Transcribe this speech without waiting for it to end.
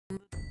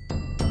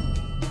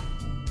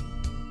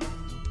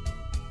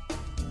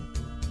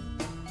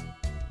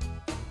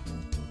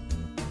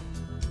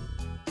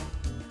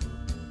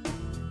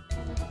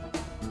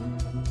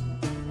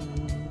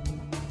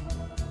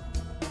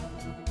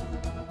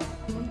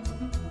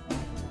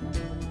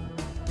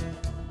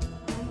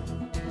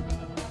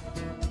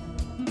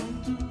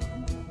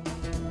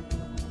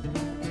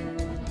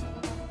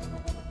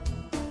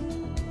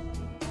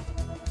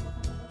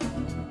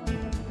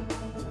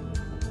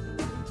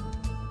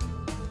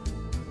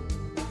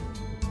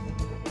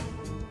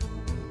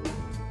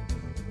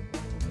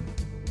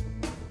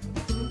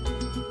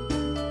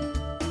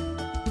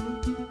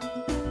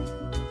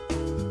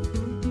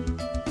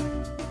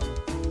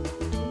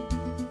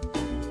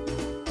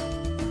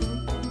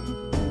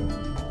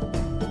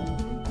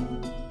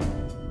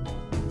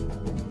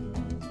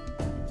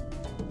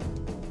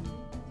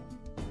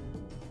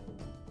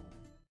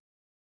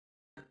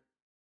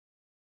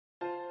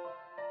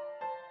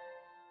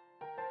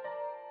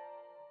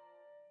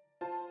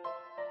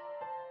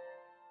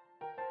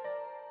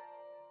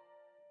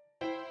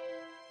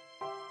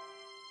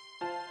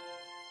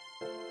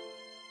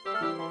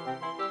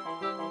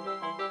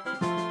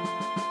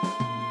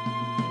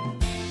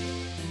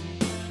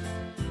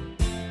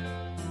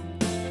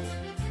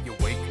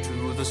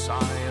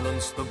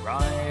Silence, the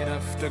bright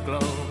afterglow.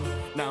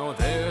 Now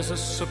there's a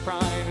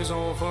surprise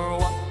over,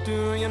 what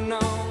do you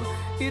know?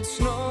 It's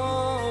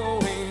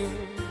snowing.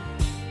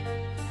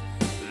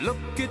 Look,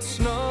 it's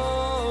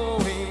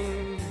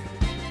snowing.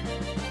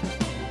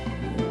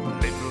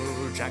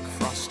 Little Jack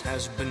Frost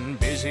has been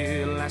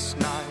busy last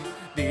night.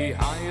 The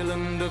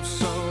island of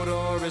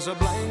Sodor is a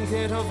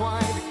blanket of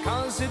white,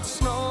 'cause it's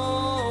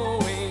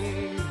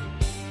snowing.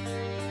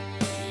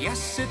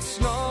 Yes, it's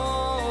snowing.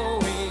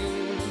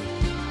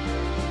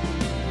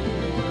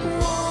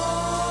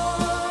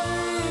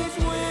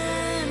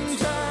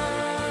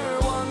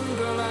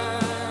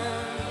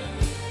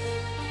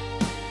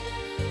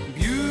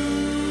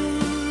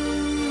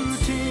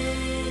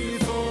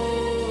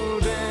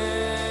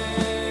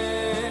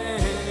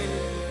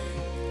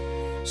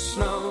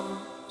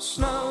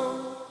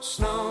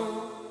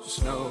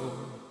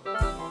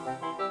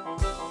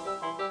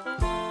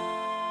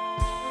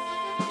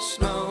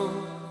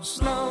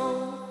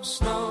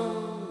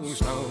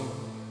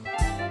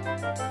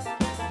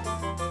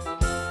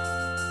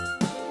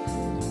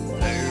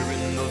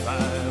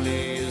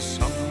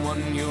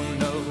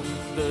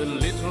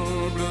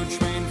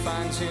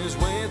 His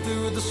way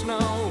through the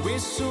snow,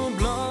 whistle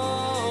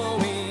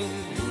blowing.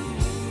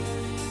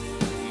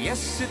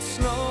 Yes, it's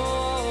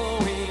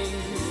snowing.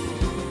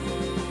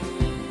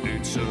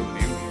 It's a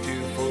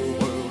beautiful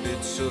world,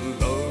 it's a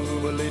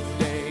lovely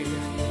day.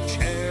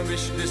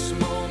 Cherish this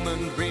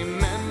moment,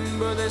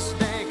 remember this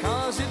day,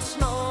 'cause it's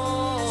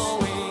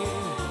snowing.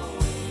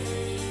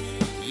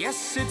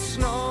 Yes, it's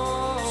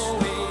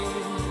snowing.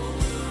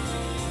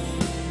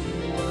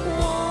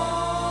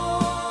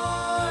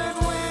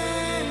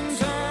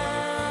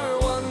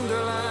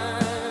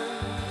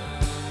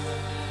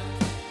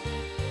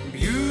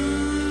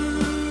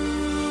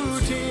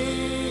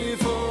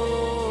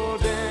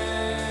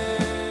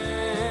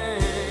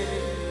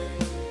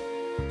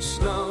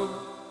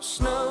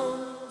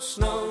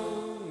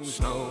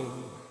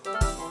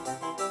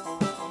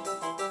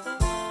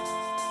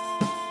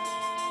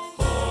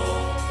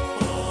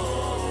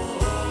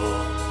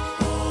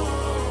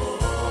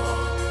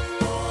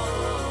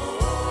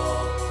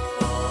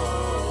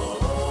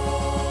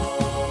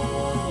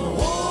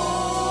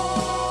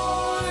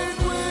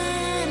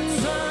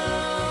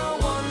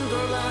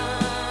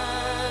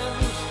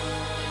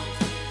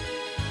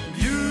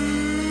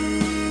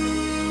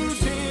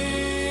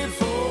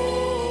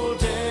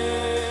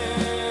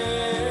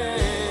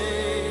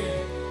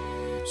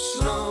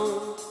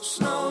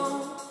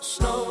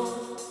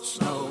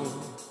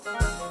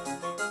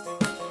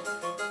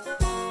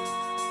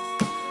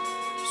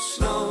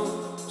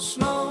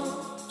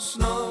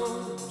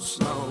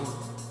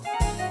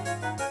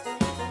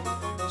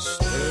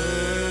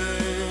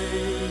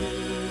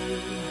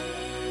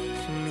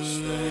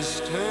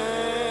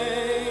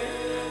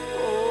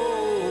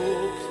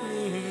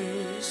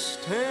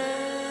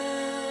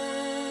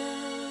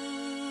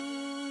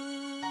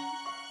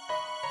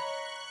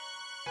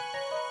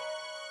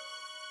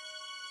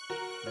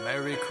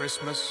 Merry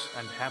Christmas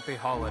and Happy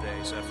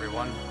Holidays,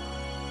 everyone.